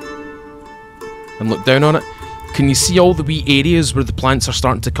zoom out and look down on it. Can you see all the wee areas where the plants are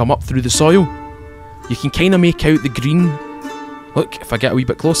starting to come up through the soil? You can kind of make out the green. Look, if I get a wee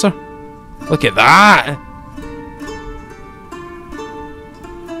bit closer. Look at that!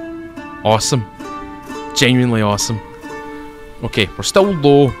 Awesome. Genuinely awesome. Okay, we're still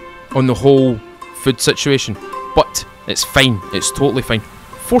low on the whole food situation, but it's fine. It's totally fine.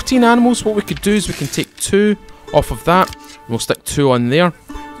 14 animals. What we could do is we can take 2 off of that. And we'll stick 2 on there.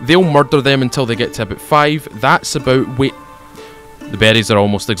 They'll murder them until they get to about 5. That's about The berries are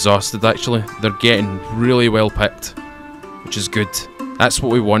almost exhausted, actually. They're getting really well picked, which is good. That's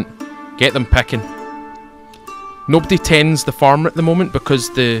what we want. Get them picking. Nobody tends the farm at the moment because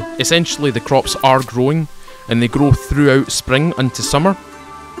essentially the crops are growing, and they grow throughout spring into summer.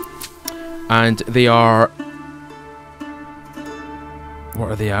 And they are...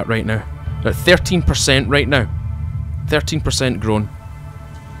 What are they at right now? They're at 13% right now. 13% grown.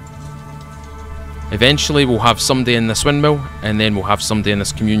 Eventually we'll have somebody in this windmill, and then we'll have somebody in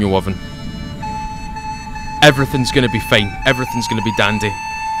this communal oven. Everything's going to be fine. Everything's going to be dandy.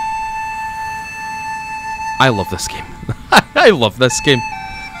 I love this game. I love this game.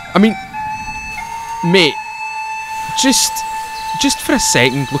 I mean, mate, just for a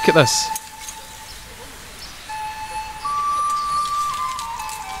second, look at this.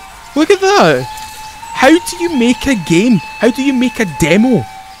 Look at that. How do you make a game? How do you make a demo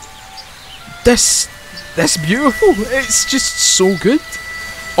this beautiful? It's just so good.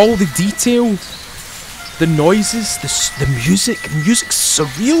 All the detail, the noises, the music. The music's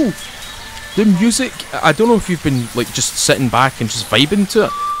surreal. The music, I don't know if you've been like just sitting back and just vibing to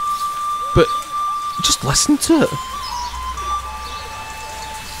it, but just listen to it.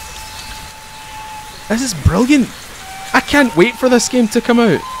 This is brilliant. I can't wait for this game to come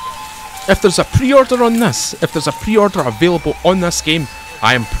out. If there's a pre-order on this, if there's a pre-order available on this game,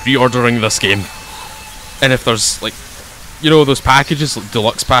 I am pre-ordering this game. And if there's like, you know, those packages, like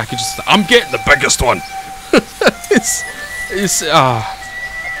deluxe packages, I'm getting the biggest one.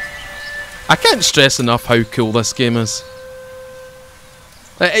 I can't stress enough how cool this game is.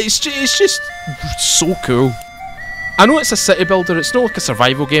 It's just so cool. I know it's a city builder, it's not like a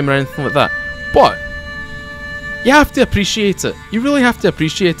survival game or anything like that, but you have to appreciate it. You really have to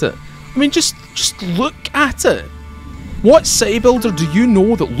appreciate it. I mean, just look at it. What city builder do you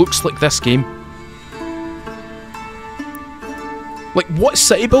know that looks like this game? Like, what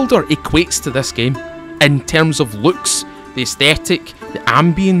city builder equates to this game in terms of looks, the aesthetic, the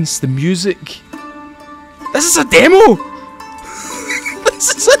ambience, the music? This is a demo!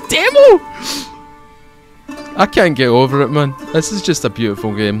 This is a demo! I can't get over it, man. This is just a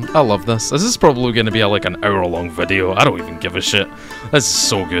beautiful game. I love this. This is probably going to be like an hour-long video. I don't even give a shit. This is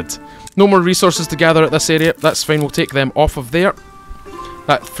so good. No more resources to gather at this area. That's fine. We'll take them off of there.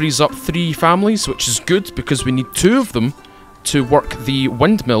 That frees up 3 families, which is good because we need 2 of them to work the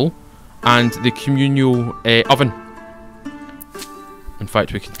windmill and the communal oven. In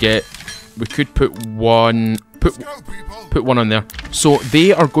fact, we could put one on there. So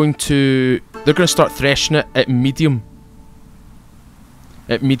they're going to start threshing it at medium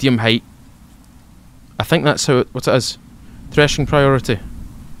height. I think that's what it is. Threshing priority.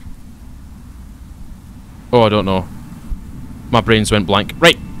 Oh, I don't know. My brains went blank.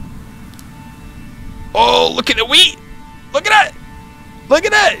 Right. Oh, look at the wheat. Look at it. Look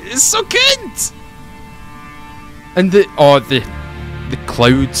at it. It's so good. And the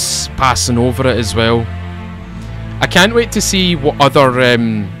clouds passing over it as well. I can't wait to see what other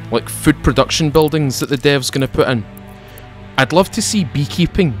like food production buildings that the dev's gonna put in. I'd love to see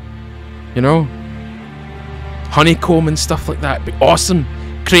beekeeping, you know, honeycomb and stuff like that. It'd be awesome.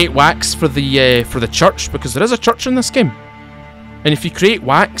 Create wax for the church, because there is a church in this game. And if you create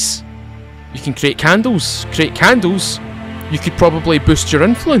wax, you can create candles. Create candles, you could probably boost your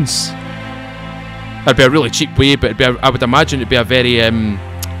influence. That'd be a really cheap way, but I would imagine it'd be a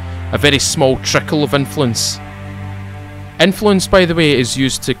very small trickle of influence. Influence, by the way, is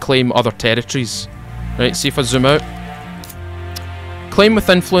used to claim other territories. Right, see if I zoom out. Claim with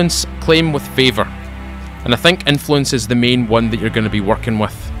influence, claim with favour. And I think influence is the main one that you're going to be working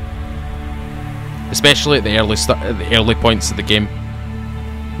with. Especially at the early points of the game.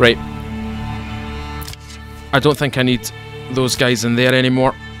 Right. I don't think I need those guys in there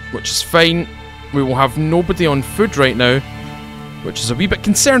anymore, which is fine. We will have nobody on food right now, which is a wee bit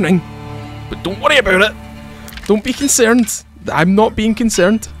concerning. But don't worry about it. Don't be concerned. I'm not being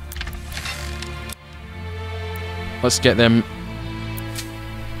concerned. Let's get them.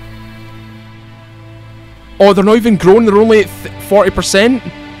 Oh, they're not even grown. They're only at 40%.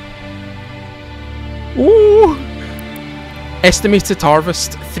 Ooh. Estimated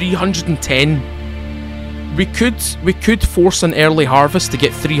harvest 310. We could force an early harvest to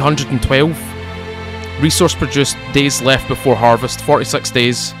get 312. Resource produced days left before harvest 46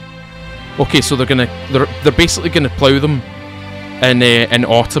 days. Okay, so they're basically gonna plough them in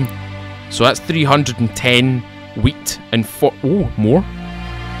autumn. So that's 310 wheat and more.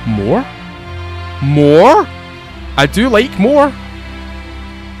 I do like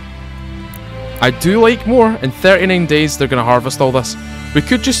more. In 39 days they're gonna harvest all this. We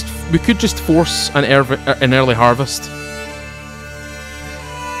could just force an early harvest.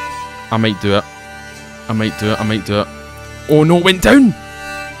 I might do it. I might do it. I might do it. Oh no, it went down!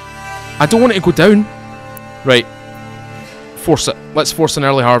 I don't want it to go down. Right. Force it. Let's force an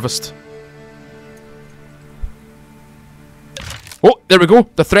early harvest. Oh, there we go.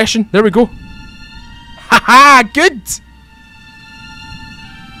 The threshing. There we go. Haha, good!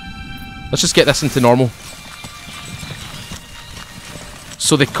 Let's just get this into normal.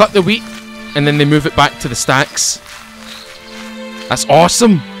 So they cut the wheat, and then they move it back to the stacks. That's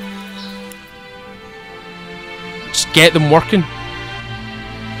awesome! Just get them working.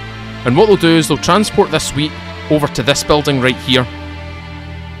 And what they'll do is they'll transport this wheat over to this building right here.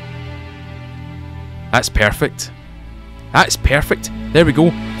 That's perfect. That's perfect. There we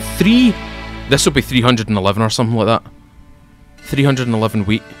go. This will be 311 or something like that. 311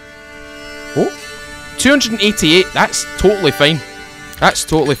 wheat. Oh, 288. That's totally fine. That's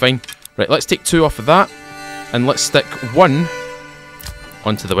totally fine. Right, let's take 2 off of that, and let's stick 1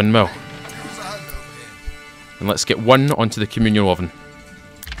 onto the windmill. And let's get 1 onto the communal oven.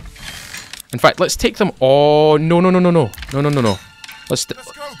 In fact, let's take them all. No. Let's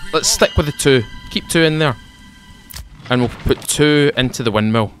stick with the 2. Keep 2 in there, and we'll put 2 into the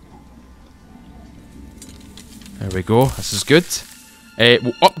windmill. There we go. This is good.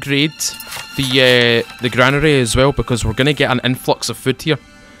 We'll upgrade the granary as well, because we're gonna get an influx of food here.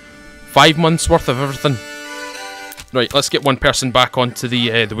 5 months worth of everything. Right, let's get 1 person back onto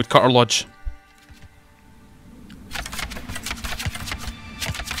the woodcutter lodge.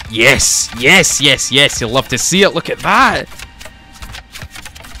 Yes, yes, yes, yes. You'll love to see it. Look at that.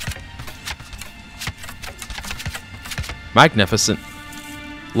 Magnificent.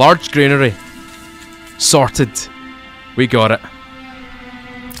 Large granary. Sorted. We got it.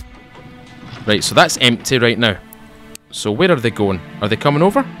 Right, so that's empty right now. So where are they going? Are they coming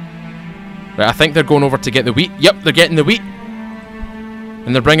over? Right, I think they're going over to get the wheat. Yep, they're getting the wheat.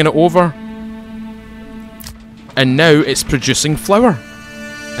 And they're bringing it over. And now it's producing flour.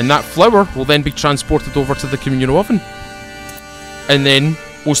 And that flour will then be transported over to the communal oven. And then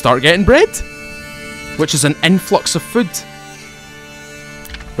we'll start getting bread. Which is an influx of food.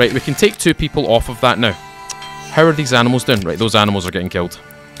 Right, we can take 2 people off of that now. How are these animals doing? Right, those animals are getting killed.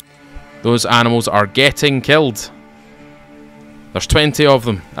 Those animals are getting killed. There's 20 of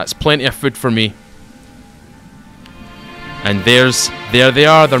them. That's plenty of food for me. And there they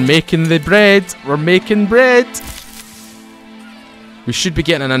are. They're making the bread. We're making bread. We should be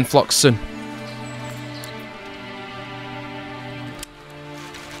getting an influx soon.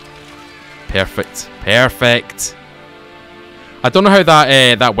 Perfect. Perfect. I don't know how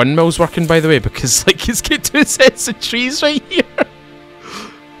that windmill's working, by the way, because like it's got 2 sets of trees right here.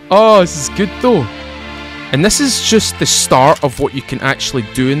 Oh, this is good though. And this is just the start of what you can actually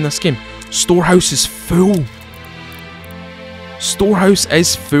do in this game. Storehouse is full. Storehouse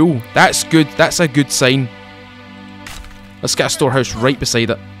is full. That's good. That's a good sign. Let's get a storehouse right beside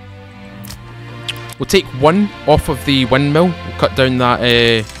it. We'll take 1 off of the windmill. We'll cut down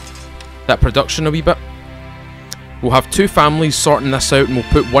that production a wee bit. We'll have 2 families sorting this out, and we'll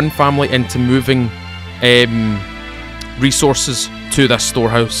put 1 family into moving resources to this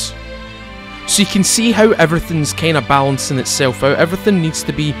storehouse. So you can see how everything's kind of balancing itself out. Everything needs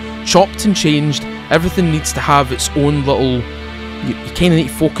to be chopped and changed. Everything needs to have its own little... You kind of need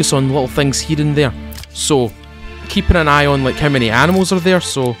to focus on little things here and there. So keeping an eye on like how many animals are there.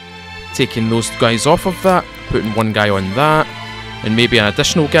 So taking those guys off of that, putting 1 guy on that, and maybe an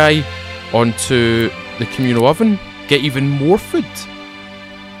additional guy onto the communal oven. Get even more food.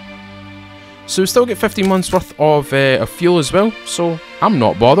 So we still get 15 months worth of fuel as well. So I'm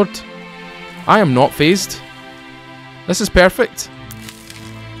not bothered. I am not phased. This is perfect.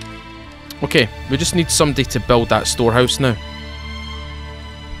 Okay, we just need somebody to build that storehouse now.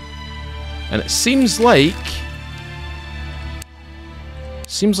 And it seems like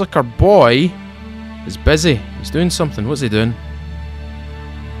our boy is busy. He's doing something. What's he doing?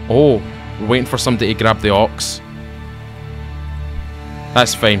 Oh, we're waiting for somebody to grab the ox.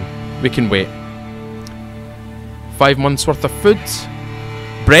 That's fine. We can wait. 5 months worth of food.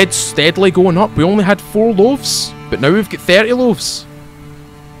 Bread's steadily going up. We only had 4 loaves, but now we've got 30 loaves.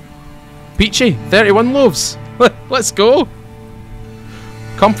 Peachy, 31 loaves. Let's go.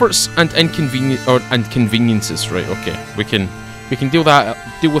 Comforts and inconveniences. Right, okay. We can deal with that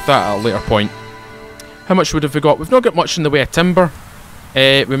at a later point. How much wood have we got? We've not got much in the way of timber.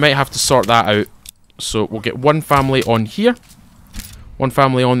 We might have to sort that out. So we'll get 1 family on here. 1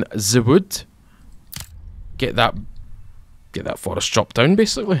 family on the wood. Get that forest chopped down,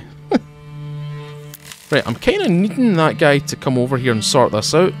 basically. Right, I'm kind of needing that guy to come over here and sort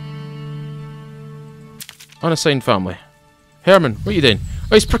this out. Unassigned family. Herman, what are you doing?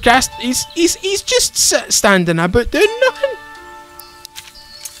 Oh, he's just standing about doing nothing.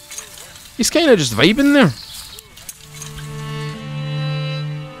 He's kind of just vibing there.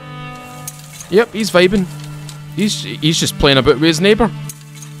 Yep, he's vibing. He's just playing about with his neighbour.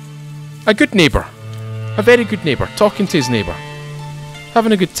 A good neighbour. A very good neighbour. Talking to his neighbour.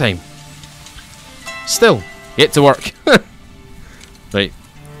 Having a good time. Still, yet to work. Right.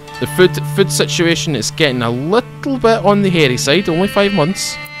 The food situation is getting a little bit on the hairy side. Only 5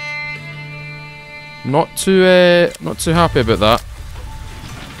 months. Not too happy about that.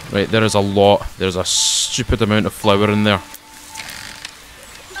 Right, there is a lot. There's a stupid amount of flour in there.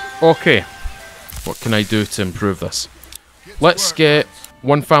 Okay. What can I do to improve this? Let's get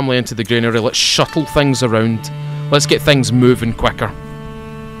one family into the granary. Let's shuttle things around. Let's get things moving quicker.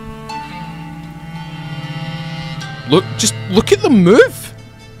 Just look at them move.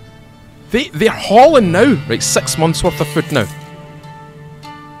 They're hauling now. Right, 6 months worth of food now.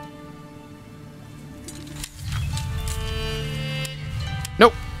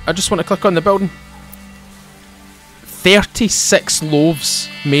 Nope, I just want to click on the building. 36 loaves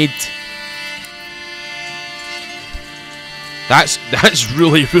made. That's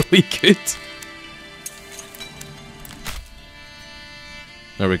really, really good.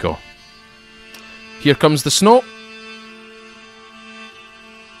 There we go. Here comes the snow.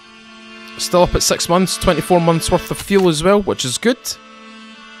 Still up at 6 months, 24 months worth of fuel as well, which is good.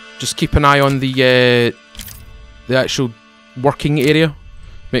 Just keep an eye on the actual working area.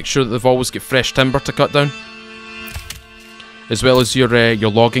 Make sure that they've always got fresh timber to cut down, as well as your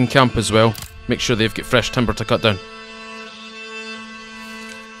logging camp as well. Make sure they've got fresh timber to cut down.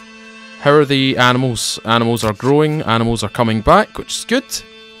 How are the animals? Animals are growing. Animals are coming back, which is good.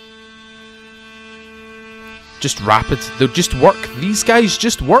 Just rapid. They'll just work. These guys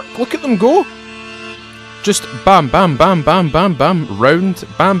just work. Look at them go. Just bam, bam, bam, bam, bam, bam. Round.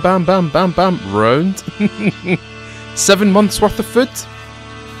 Bam, bam, bam, bam, bam. Round. 7 months worth of food.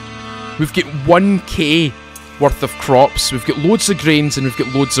 We've got 1k worth of crops. We've got loads of grains and we've got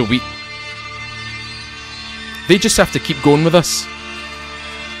loads of wheat. They just have to keep going with us.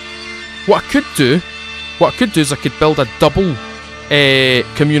 What I could do is I could build a double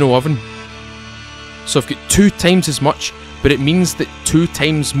communal oven. So I've got 2 times as much, but it means that 2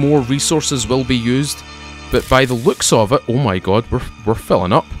 times more resources will be used. But by the looks of it, oh my god, we're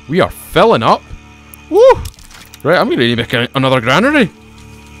filling up. We are filling up. Woo! Right, I'm gonna make another granary.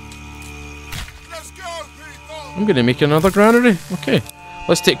 Let's go, people. I'm gonna make another granary. Okay,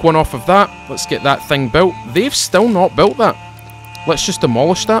 let's take one off of that. Let's get that thing built. They've still not built that. Let's just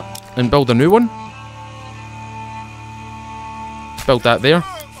demolish that and build a new one. Build that there.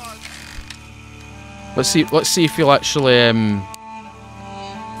 Let's see if he'll actually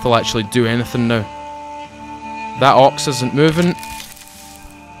do anything now. That ox isn't moving.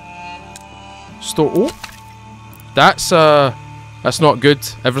 Oh, that's not good.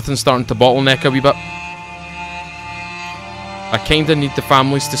 Everything's starting to bottleneck a wee bit. I kinda need the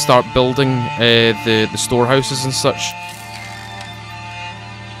families to start building the storehouses and such.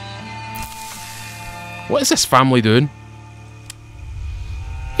 What is this family doing?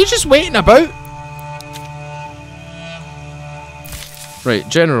 He's just waiting about. Right,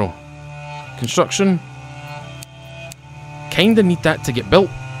 general. Construction. Kinda need that to get built.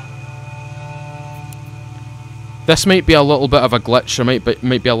 This might be a little bit of a glitch, or might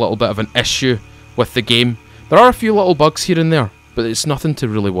be a little bit of an issue with the game. There are a few little bugs here and there, but it's nothing to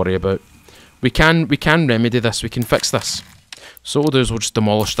really worry about. We can remedy this, we can fix this. So what we'll do is we'll just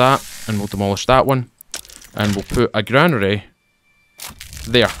demolish that, and we'll demolish that one. And we'll put a granary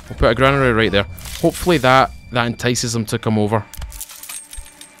there. We'll put a granary right there. Hopefully that entices them to come over.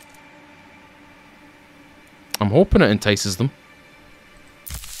 I'm hoping it entices them.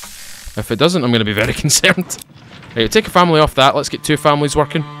 If it doesn't, I'm going to be very concerned. Right, we'll take a family off that. Let's get 2 families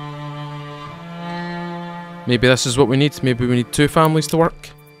working. Maybe this is what we need. Maybe we need 2 families to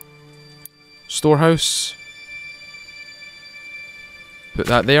work. Storehouse. Put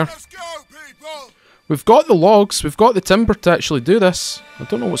that there. Let's go, people. We've got the logs. We've got the timber to actually do this. I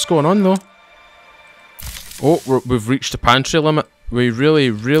don't know what's going on though. Oh, we've reached the pantry limit. We really,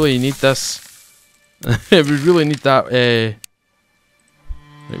 really need this. We really need that.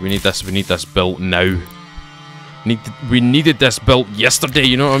 Right, we need this. We need this built now. We needed this built yesterday.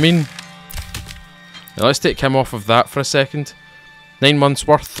 You know what I mean? Now let's take him off of that for a second. 9 months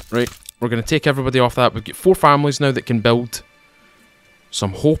worth. Right, we're gonna take everybody off that. We've got 4 families now that can build. So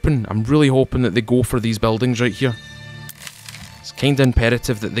I'm really hoping that they go for these buildings right here. It's kinda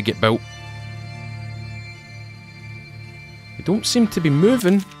imperative that they get built. They don't seem to be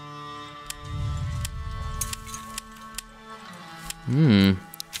moving.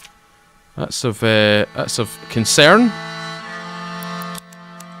 That's of concern.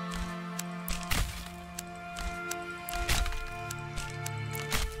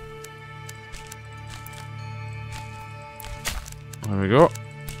 There we go.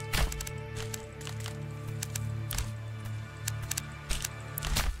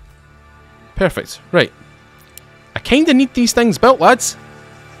 Perfect. Right. I kinda need these things built, lads.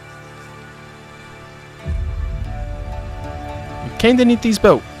 I kinda need these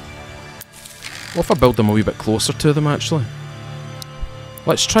built. What if I build them a wee bit closer to them, actually?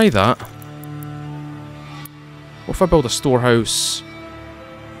 Let's try that. What if I build a storehouse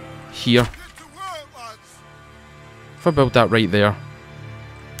here? If I build that right there,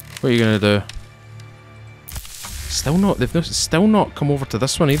 what are you gonna do? Still not. They've still not come over to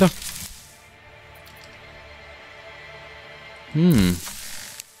this one either.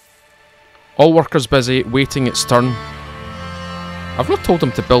 All workers busy, waiting its turn. I've not told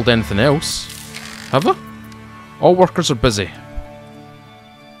them to build anything else, have I? All workers are busy.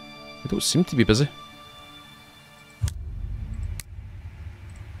 They don't seem to be busy.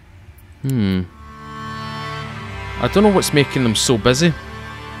 I don't know what's making them so busy.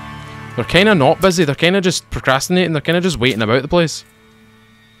 They're kind of not busy, they're kind of just procrastinating, they're kind of just waiting about the place.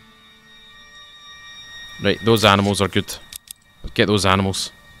 Right, those animals are good. Get those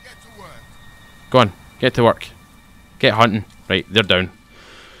animals. Go on, get to work. Get hunting. Right, they're down.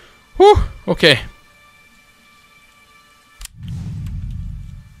 Whew, okay.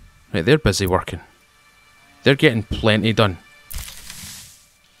 Right, they're busy working. They're getting plenty done.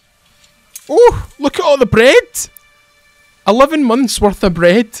 Oh, look at all the bread! 11 months worth of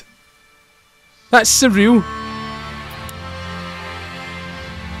bread. That's surreal.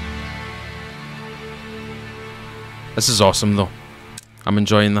 This is awesome though. I'm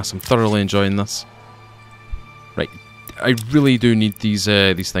enjoying this. I'm thoroughly enjoying this. Right, I really do need these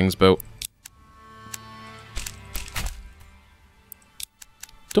things built.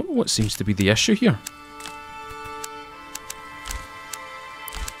 Don't know what seems to be the issue here.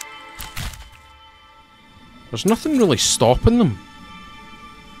 There's nothing really stopping them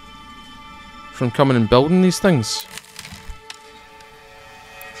from coming and building these things.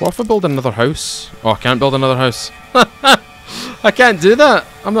 What if I build another house? Oh, I can't build another house. I can't do that.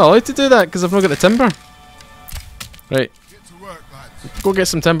 I'm not allowed to do that because I've not got the timber. Right. Get to work, lads. Go get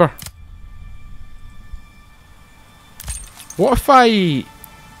some timber. What if I...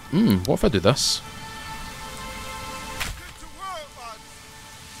 what if I do this? Get to work,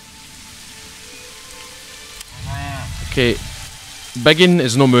 lads. Okay. Biggin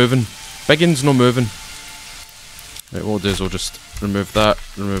is no moving. Biggin's no moving. Right, what we'll do is we'll just remove that,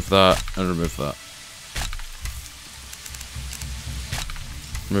 and remove that.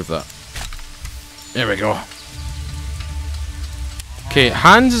 Remove that. There we go. Okay,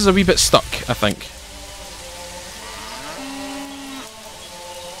 hands is a wee bit stuck, I think.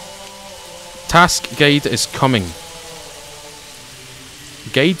 Task guide is coming.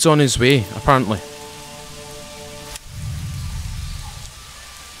 Guide's on his way, apparently.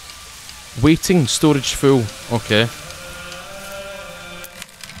 Waiting, storage full. Okay.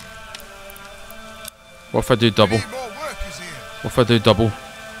 What if I do double? What if I do double?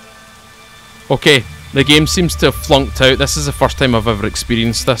 Okay, the game seems to have flunked out. This is the first time I've ever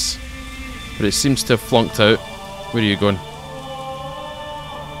experienced this. But it seems to have flunked out. Where are you going?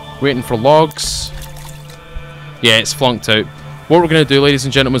 Waiting for logs. Yeah, it's flunked out. What we're going to do, ladies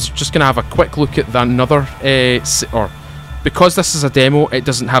and gentlemen, is just going to have a quick look at another... because this is a demo, it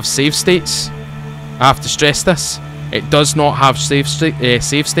doesn't have save states. I have to stress this. It does not have save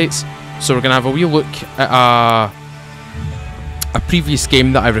states. So we're going to have a wee look at a previous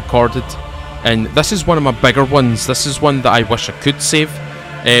game that I recorded. And this is one of my bigger ones. This is one that I wish I could save,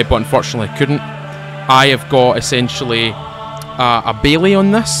 but unfortunately I couldn't. I have got essentially a bailey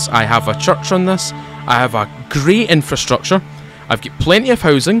on this. I have a church on this. I have a great infrastructure. I've got plenty of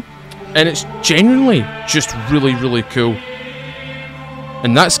housing. And it's genuinely just really, really cool.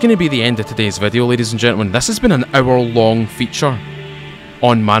 And that's going to be the end of today's video, ladies and gentlemen. This has been an hour-long feature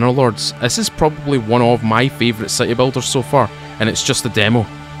on Manor Lords. This is probably one of my favourite city builders so far, and it's just a demo.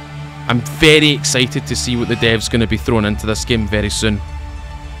 I'm very excited to see what the dev's going to be thrown into this game very soon.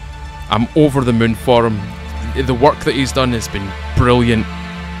 I'm over the moon for him. The work that he's done has been brilliant.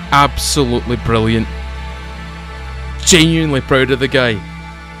 Absolutely brilliant. Genuinely proud of the guy.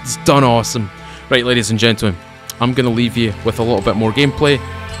 He's done awesome. Right, ladies and gentlemen, I'm going to leave you with a little bit more gameplay.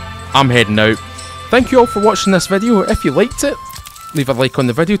 I'm heading out. Thank you all for watching this video. If you liked it, leave a like on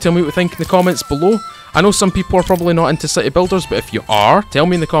the video. Tell me what you think in the comments below. I know some people are probably not into city builders, but if you are, tell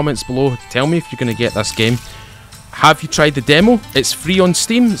me in the comments below. Tell me if you're going to get this game. have you tried the demo? It's free on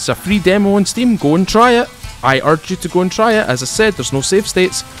Steam. It's a free demo on Steam. Go and try it. I urge you to go and try it. As I said, there's no save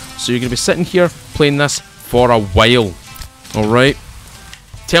states, so you're going to be sitting here playing this for a while. Alright?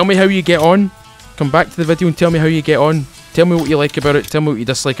 Tell me how you get on. Come back to the video and tell me how you get on. Tell me what you like about it. Tell me what you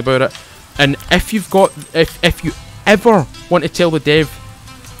dislike about it. And if you've got... If you ever want to tell the dev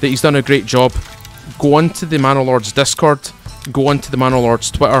that he's done a great job, go onto the Manor Lords Discord, go onto the Manor Lords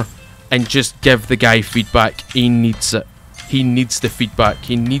Twitter, and just give the guy feedback. He needs it. He needs the feedback.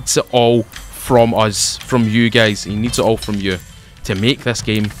 He needs it all from us, from you guys. He needs it all from you to make this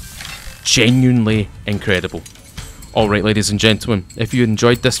game genuinely incredible. Alright, ladies and gentlemen, if you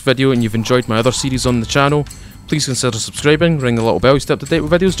enjoyed this video and you've enjoyed my other series on the channel, please consider subscribing, ring the little bell to stay up to date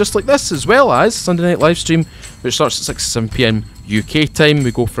with videos just like this, as well as Sunday night livestream, which starts at 6 to 7 PM UK time.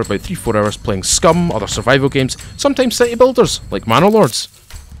 We go for about 3-4 hours playing Scum, other survival games, sometimes city builders like Manor Lords,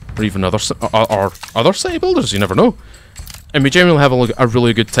 or even other city builders. You never know. And we generally have a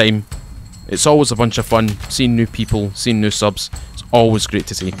really good time. It's always a bunch of fun seeing new people, seeing new subs. It's always great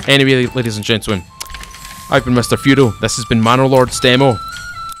to see. Anyway, ladies and gentlemen, I've been Mr. Furo. This has been Manor Lords Demo.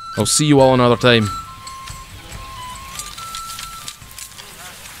 I'll see you all another time.